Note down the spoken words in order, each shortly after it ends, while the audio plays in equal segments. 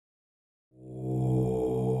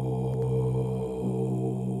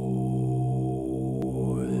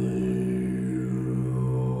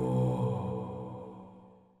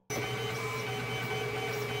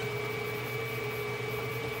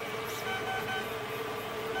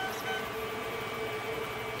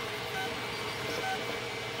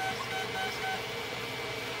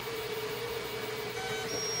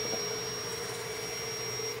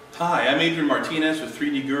Hi, I'm Adrian Martinez with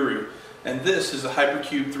 3D Guru, and this is the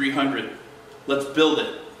Hypercube 300. Let's build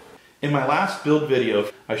it. In my last build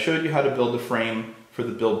video, I showed you how to build the frame for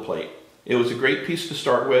the build plate. It was a great piece to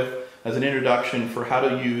start with as an introduction for how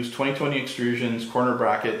to use 2020 extrusions, corner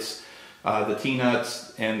brackets, the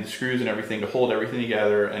T-nuts and the screws and everything to hold everything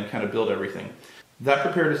together and kind of build everything. That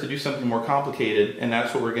prepared us to do something more complicated, and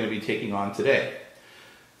that's what we're going to be taking on today.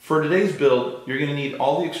 For today's build, you're going to need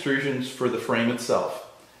all the extrusions for the frame itself.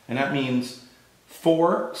 And that means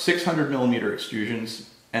 4 600mm extrusions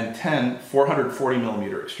and 10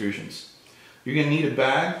 440mm extrusions. You're going to need a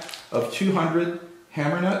bag of 200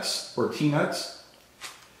 hammer nuts or T-nuts.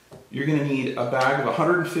 You're going to need a bag of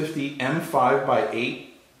 150 M5x8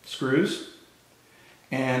 screws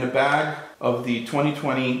and a bag of the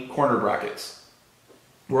 2020 corner brackets.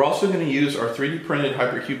 We're also going to use our 3D printed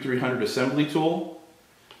Hypercube 300 assembly tool,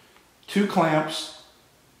 2 clamps,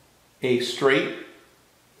 a straight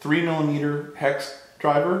 3mm hex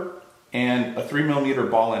driver, and a 3mm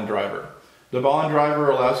ball end driver. The ball end driver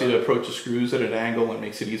allows you to approach the screws at an angle and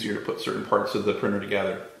makes it easier to put certain parts of the printer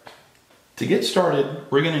together. To get started,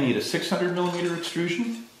 we're going to need a 600mm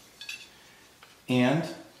extrusion and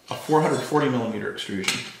a 440mm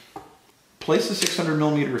extrusion. Place the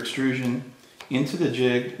 600mm extrusion into the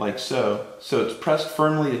jig like so it's pressed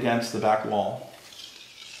firmly against the back wall.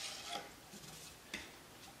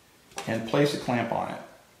 And place a clamp on it.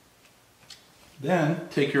 Then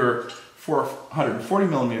take your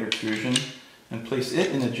 440mm extrusion and place it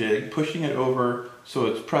in the jig, pushing it over so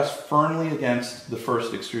it's pressed firmly against the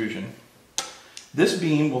first extrusion. This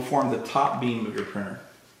beam will form the top beam of your printer.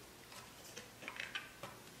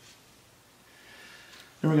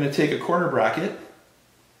 Then we're going to take a corner bracket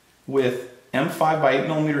with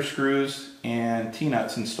M5x8mm screws and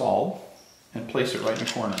T-nuts installed and place it right in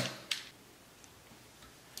the corner.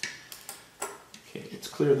 Okay, let's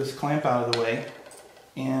clear this clamp out of the way.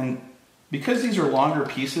 And because these are longer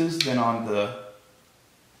pieces than on the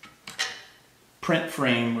print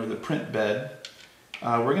frame or the print bed,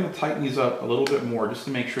 we're going to tighten these up a little bit more just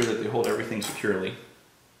to make sure that they hold everything securely.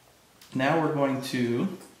 Now we're going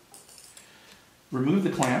to remove the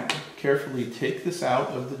clamp, carefully take this out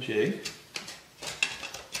of the jig.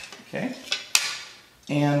 Okay,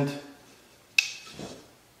 and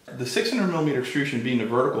the 600mm extrusion being the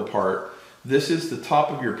vertical part, this is the top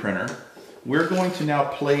of your printer. We're going to now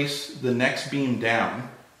place the next beam down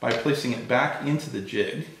by placing it back into the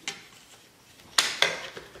jig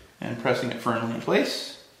and pressing it firmly in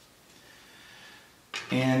place.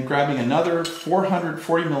 And grabbing another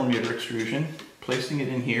 440mm extrusion, placing it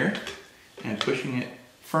in here and pushing it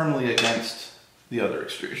firmly against the other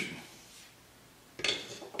extrusion.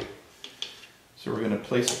 So we're going to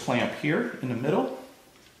place a clamp here in the middle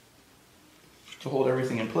to hold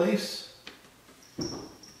everything in place.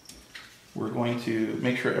 We're going to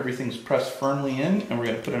make sure everything's pressed firmly in, and we're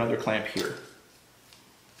going to put another clamp here.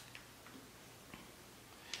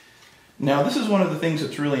 Now this is one of the things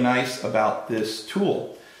that's really nice about this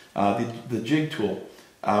tool, the jig tool.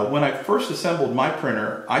 When I first assembled my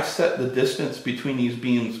printer, I set the distance between these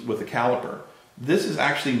beams with a caliper. This is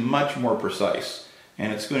actually much more precise,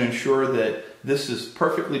 and it's going to ensure that this is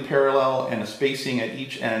perfectly parallel and the spacing at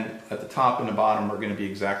each end, at the top and the bottom, are going to be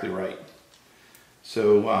exactly right.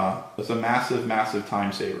 So it's a massive, massive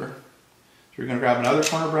time saver. So we're going to grab another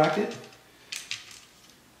corner bracket,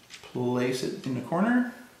 place it in the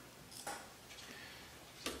corner.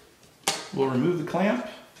 We'll remove the clamp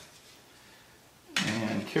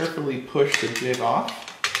and carefully push the jig off.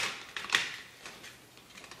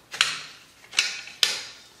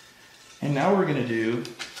 And now what we're going to do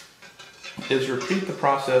is repeat the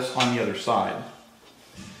process on the other side.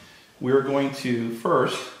 We're going to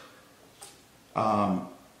first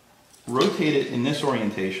rotate it in this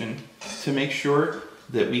orientation to make sure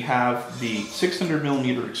that we have the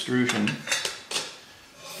 600mm extrusion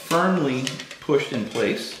firmly pushed in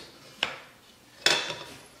place,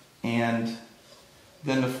 and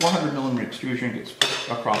then the 400mm extrusion gets pushed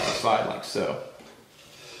across the side like so.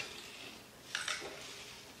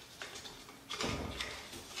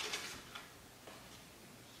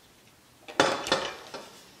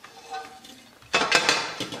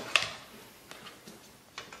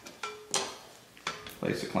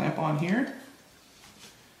 Place a clamp on here.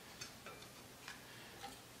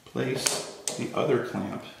 Place the other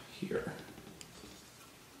clamp here.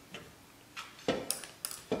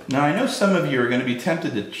 Now I know some of you are going to be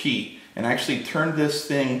tempted to cheat and actually turn this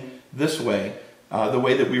thing this way, the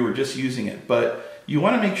way that we were just using it, but you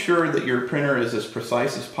want to make sure that your printer is as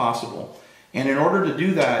precise as possible. And in order to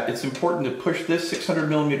do that, it's important to push this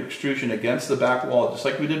 600mm extrusion against the back wall, just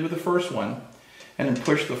like we did with the first one, and then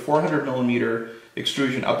push the 400mm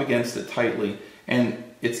extrusion up against it tightly. And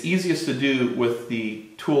it's easiest to do with the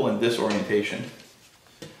tool in this orientation.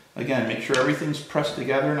 Again, make sure everything's pressed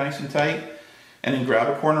together nice and tight, and then grab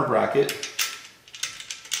a corner bracket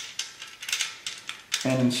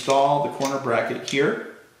and install the corner bracket here.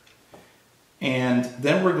 And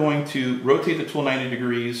then we're going to rotate the tool 90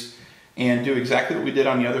 degrees and do exactly what we did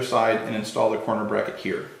on the other side and install the corner bracket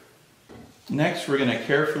here. Next, we're going to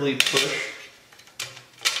carefully push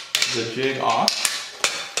the jig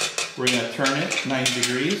off. We're going to turn it 90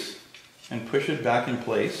 degrees and push it back in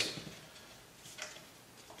place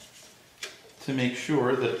to make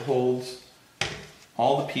sure that it holds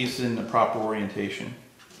all the pieces in the proper orientation.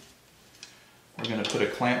 We're going to put a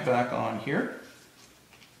clamp back on here.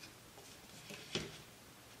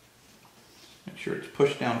 Make sure it's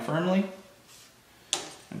pushed down firmly,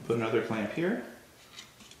 and put another clamp here.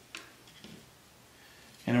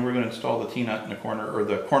 And then we're going to install the T-nut in the corner, or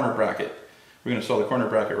the corner bracket. We're going to install the corner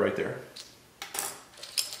bracket right there.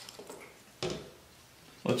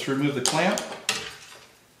 Let's remove the clamp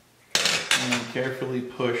and then carefully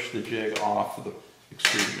push the jig off of the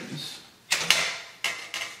extrusions.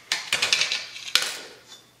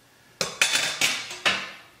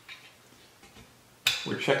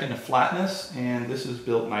 We're checking the flatness, and this is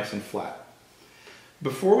built nice and flat.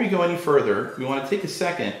 Before we go any further, we want to take a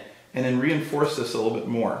second and then reinforce this a little bit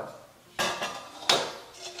more.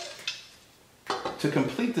 To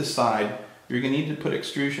complete this side, you're going to need to put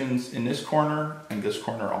extrusions in this corner and this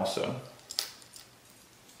corner also.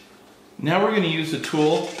 Now we're going to use the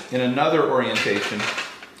tool in another orientation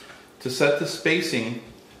to set the spacing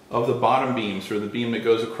of the bottom beams, or the beam that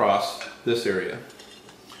goes across this area.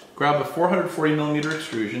 Grab a 440mm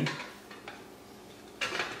extrusion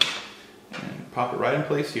and pop it right in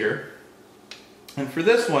place here. And for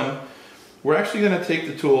this one, we're actually going to take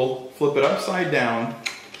the tool, flip it upside down,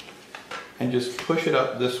 and just push it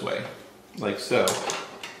up this way, like so.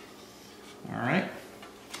 All right.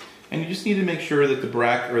 And you just need to make sure that the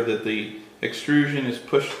bracket, or that the extrusion, is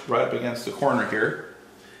pushed right up against the corner here.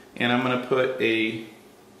 And I'm going to put a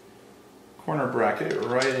corner bracket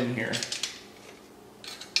right in here.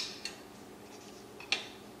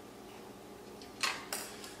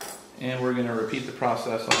 And we're going to repeat the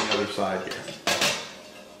process on the other side here.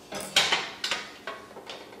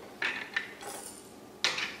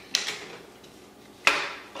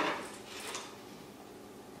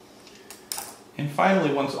 And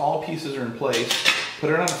finally, once all pieces are in place, put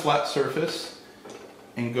it on a flat surface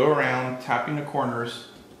and go around tapping the corners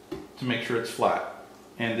to make sure it's flat.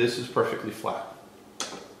 And this is perfectly flat.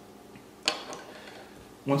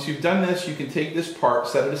 Once you've done this, you can take this part,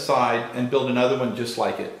 set it aside, and build another one just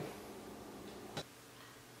like it.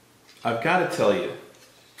 I've got to tell you,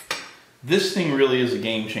 this thing really is a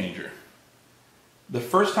game changer. The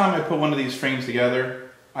first time I put one of these frames together,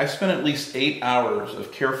 I spent at least 8 hours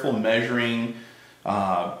of careful measuring,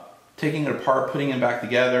 taking it apart, putting it back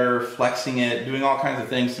together, flexing it, doing all kinds of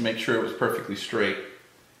things to make sure it was perfectly straight.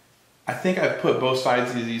 I think I've put both sides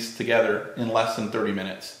of these together in less than 30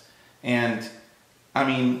 minutes. And I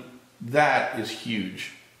mean, that is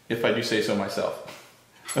huge, if I do say so myself.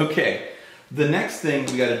 Okay. The next thing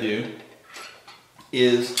we got to do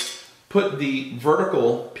is put the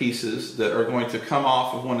vertical pieces that are going to come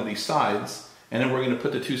off of one of these sides, and then we're going to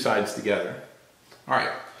put the two sides together. All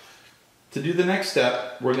right. To do the next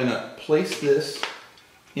step, we're going to place this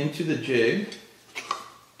into the jig.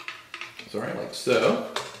 Sorry, like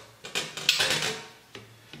so.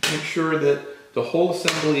 Make sure that the whole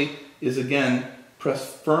assembly is, again, pressed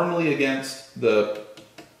firmly against the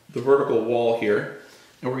vertical wall here.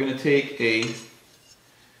 And we're going to take a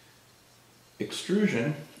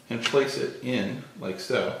extrusion and place it in like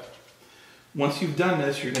so. Once you've done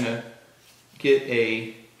this, you're going to get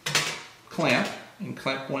a clamp and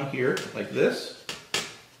clamp one here like this.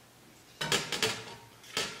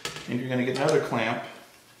 And you're going to get another clamp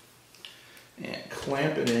and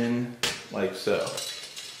clamp it in like so.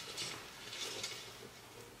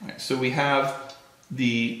 All right, so we have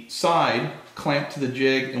the side clamped to the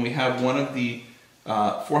jig, and we have one of the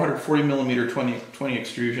 440mm 20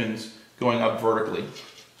 extrusions going up vertically.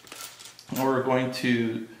 Now we're going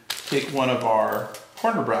to take one of our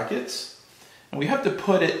corner brackets, and we have to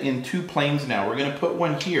put it in two planes now. We're going to put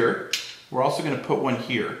one here. We're also going to put one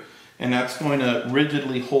here, and that's going to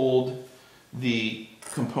rigidly hold the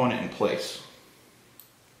component in place.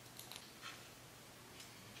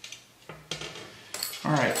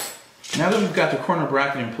 All right. Now that we've got the corner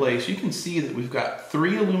bracket in place, you can see that we've got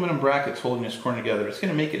 3 aluminum brackets holding this corner together. It's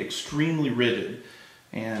going to make it extremely rigid.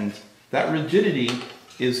 And that rigidity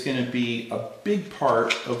is going to be a big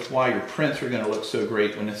part of why your prints are going to look so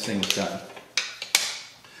great when this thing's done.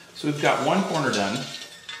 So we've got one corner done.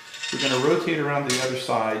 We're going to rotate around the other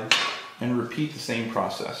side and repeat the same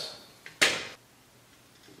process.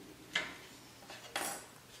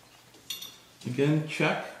 Again,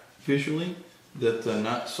 check visually that the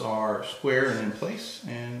nuts are square and in place,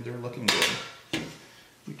 and they're looking good.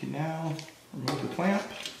 We can now remove the clamp.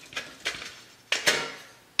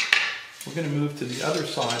 We're going to move to the other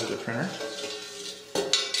side of the printer,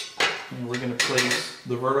 and we're going to place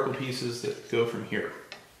the vertical pieces that go from here.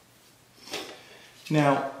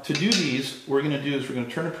 Now, to do these, what we're going to do is we're going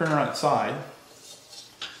to turn the printer on its side,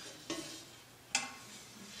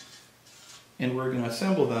 and we're going to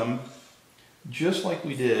assemble them just like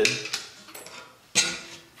we did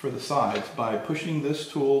for the sides by pushing this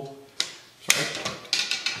tool,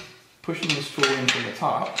 in from the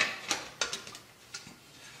top,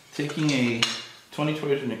 taking a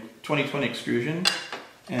 2020 extrusion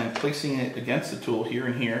and placing it against the tool here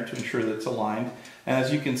and here to ensure that it's aligned. And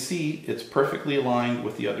as you can see, it's perfectly aligned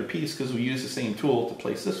with the other piece because we use the same tool to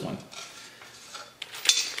place this one.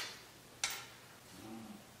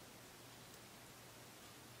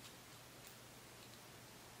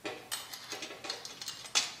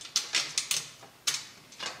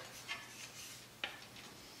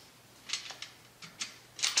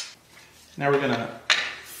 Now we're going to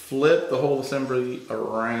flip the whole assembly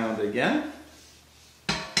around again.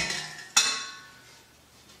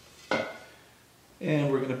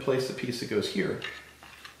 And we're going to place the piece that goes here.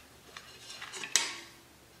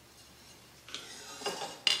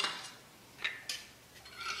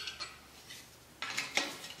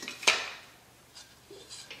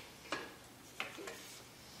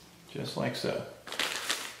 Just like so.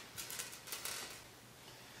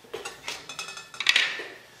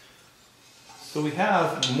 So we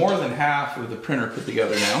have more than half of the printer put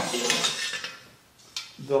together now.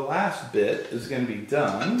 The last bit is going to be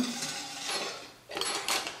done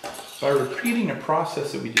by repeating a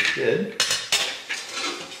process that we just did.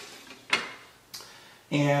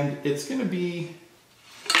 And it's going to be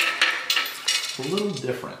a little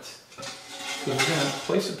different. So we're going to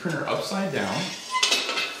place the printer upside down,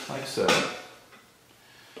 like so.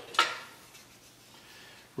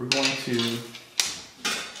 We're going to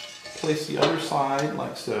place the other side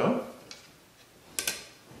like so.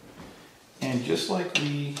 And just like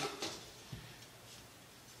we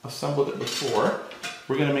assembled it before,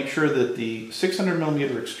 we're going to make sure that the 600mm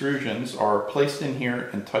extrusions are placed in here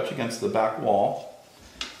and touch against the back wall.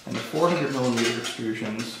 And the 400mm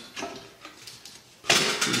extrusions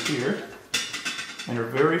through here and are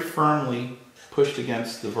very firmly pushed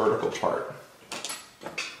against the vertical part.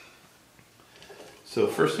 So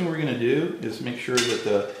first thing we're going to do is make sure that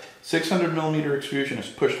the 600mm extrusion is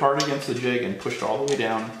pushed hard against the jig and pushed all the way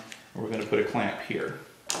down, and we're going to put a clamp here.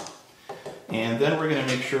 And then we're going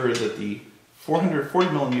to make sure that the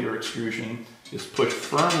 440mm extrusion is pushed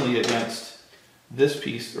firmly against this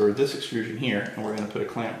piece, or this extrusion here, and we're going to put a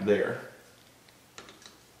clamp there.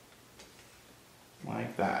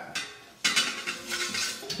 Like that.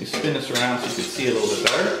 Let me spin this around so you can see it a little bit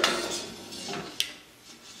better.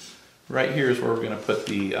 Right here is where we're going to put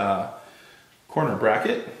the corner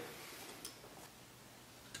bracket.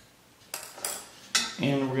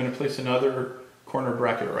 And we're going to place another corner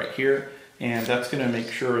bracket right here, and that's going to make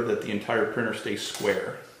sure that the entire printer stays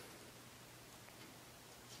square.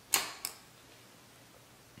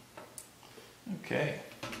 Okay,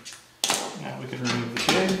 now we can remove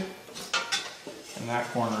the jig, and that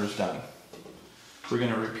corner is done. We're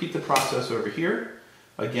going to repeat the process over here.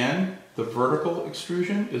 Again, the vertical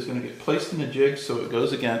extrusion is going to get placed in the jig so it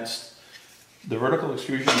goes against, the vertical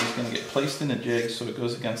extrusion is going to get placed in the jig so it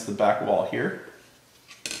goes against the back wall here.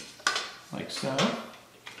 Like so.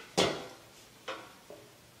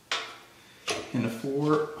 And the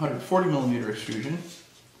 440mm extrusion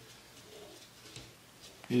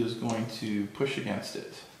is going to push against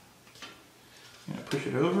it. I'm going to push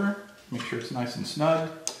it over, make sure it's nice and snug.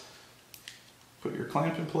 Put your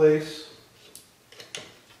clamp in place.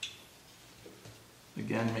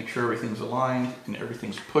 Again, make sure everything's aligned and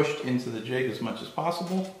everything's pushed into the jig as much as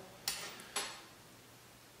possible.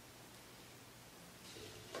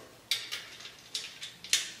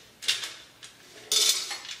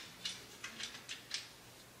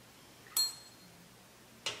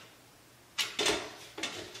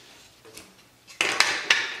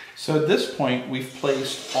 So at this point, we've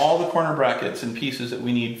placed all the corner brackets and pieces that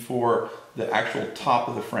we need for the actual top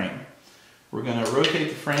of the frame. We're going to rotate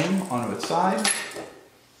the frame onto its side,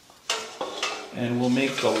 and we'll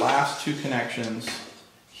make the last two connections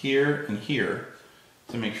here and here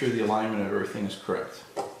to make sure the alignment of everything is correct.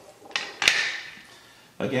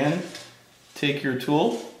 Again, take your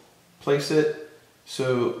tool, place it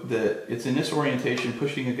so that it's in this orientation,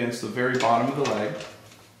 pushing against the very bottom of the leg.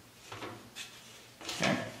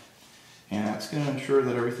 Okay. And that's going to ensure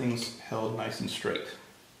that everything's held nice and straight.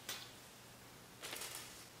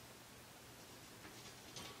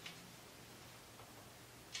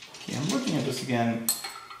 Okay, I'm looking at this again,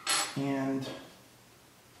 and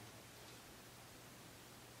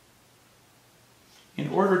in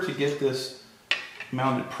order to get this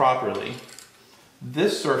mounted properly,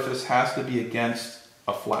 this surface has to be against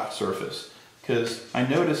a flat surface, because I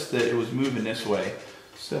noticed that it was moving this way.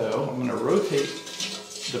 So I'm going to rotate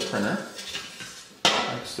the printer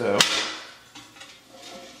like so.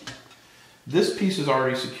 This piece is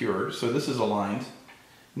already secured, so this is aligned.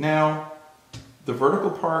 Now the vertical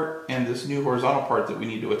part and this new horizontal part that we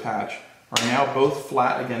need to attach are now both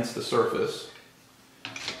flat against the surface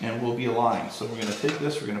and will be aligned. So we're going to take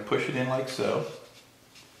this, we're going to push it in like so,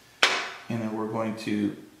 and then we're going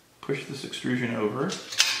to push this extrusion over,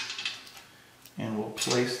 and we'll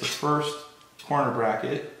place the first corner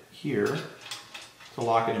bracket here to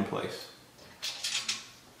lock it in place.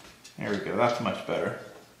 There we go, that's much better.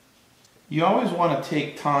 You always want to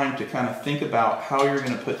take time to kind of think about how you're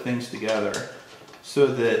going to put things together so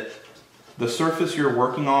that the surface you're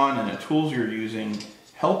working on and the tools you're using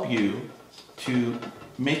help you to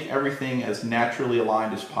make everything as naturally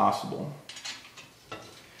aligned as possible.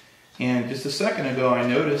 And just a second ago I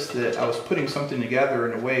noticed that I was putting something together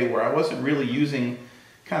in a way where I wasn't really using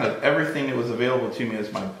kind of everything that was available to me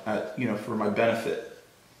as my, for my benefit.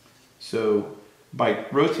 So by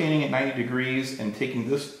rotating at 90 degrees and taking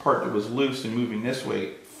this part that was loose and moving this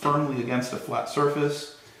way firmly against a flat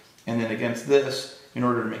surface, and then against this, in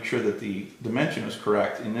order to make sure that the dimension was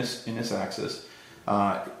correct in this axis,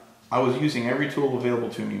 I was using every tool available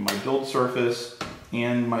to me, my build surface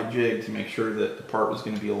and my jig, to make sure that the part was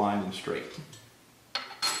going to be aligned and straight.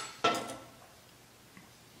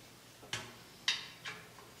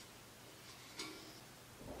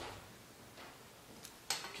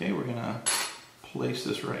 Okay, we're going to place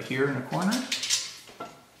this right here in the corner.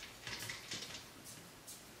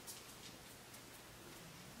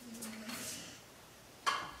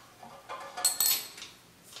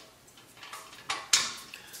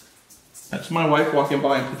 That's my wife walking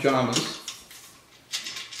by in pajamas.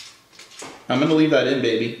 I'm going to leave that in,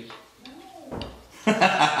 baby. No.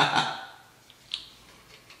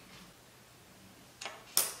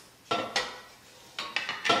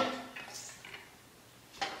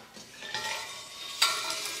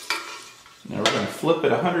 Now we're going to flip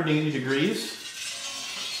it 180 degrees.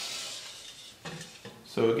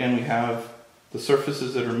 So again, we have the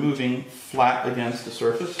surfaces that are moving flat against the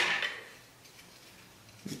surface.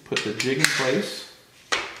 We put the jig in place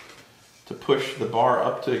to push the bar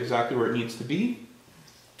up to exactly where it needs to be,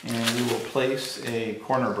 and we will place a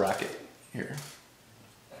corner bracket here.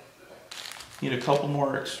 Need a couple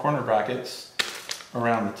more corner brackets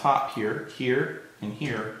around the top here, here, and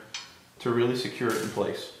here to really secure it in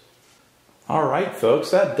place. Alright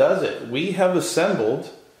folks, that does it. We have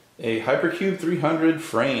assembled a Hypercube 300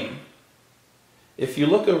 frame. If you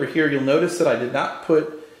look over here, you'll notice that I did not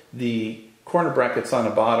put the corner brackets on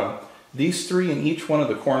the bottom. These three in each one of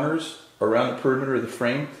the corners around the perimeter of the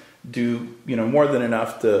frame do more than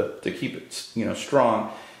enough to keep it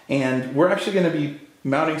strong. And we're actually going to be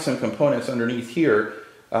mounting some components underneath here,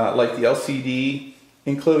 like the LCD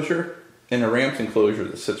enclosure and the ramps enclosure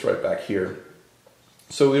that sits right back here.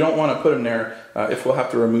 So we don't want to put them there if we'll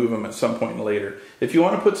have to remove them at some point later. If you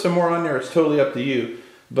want to put some more on there, it's totally up to you.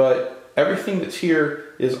 But everything that's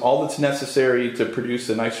here is all that's necessary to produce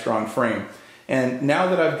a nice strong frame. And now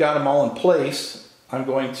that I've got them all in place, I'm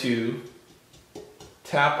going to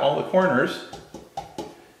tap all the corners.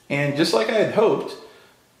 And just like I had hoped,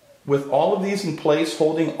 with all of these in place,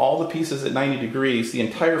 holding all the pieces at 90 degrees, the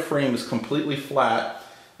entire frame is completely flat.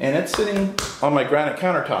 And it's sitting on my granite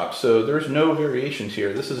countertop, so there's no variations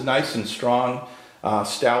here. This is nice and strong,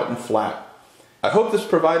 stout and flat. I hope this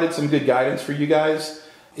provided some good guidance for you guys.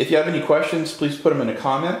 If you have any questions, please put them in the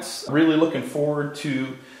comments. I'm really looking forward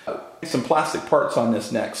to some plastic parts on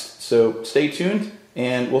this next. So stay tuned,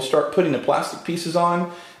 and we'll start putting the plastic pieces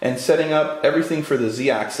on and setting up everything for the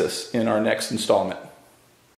Z-axis in our next installment.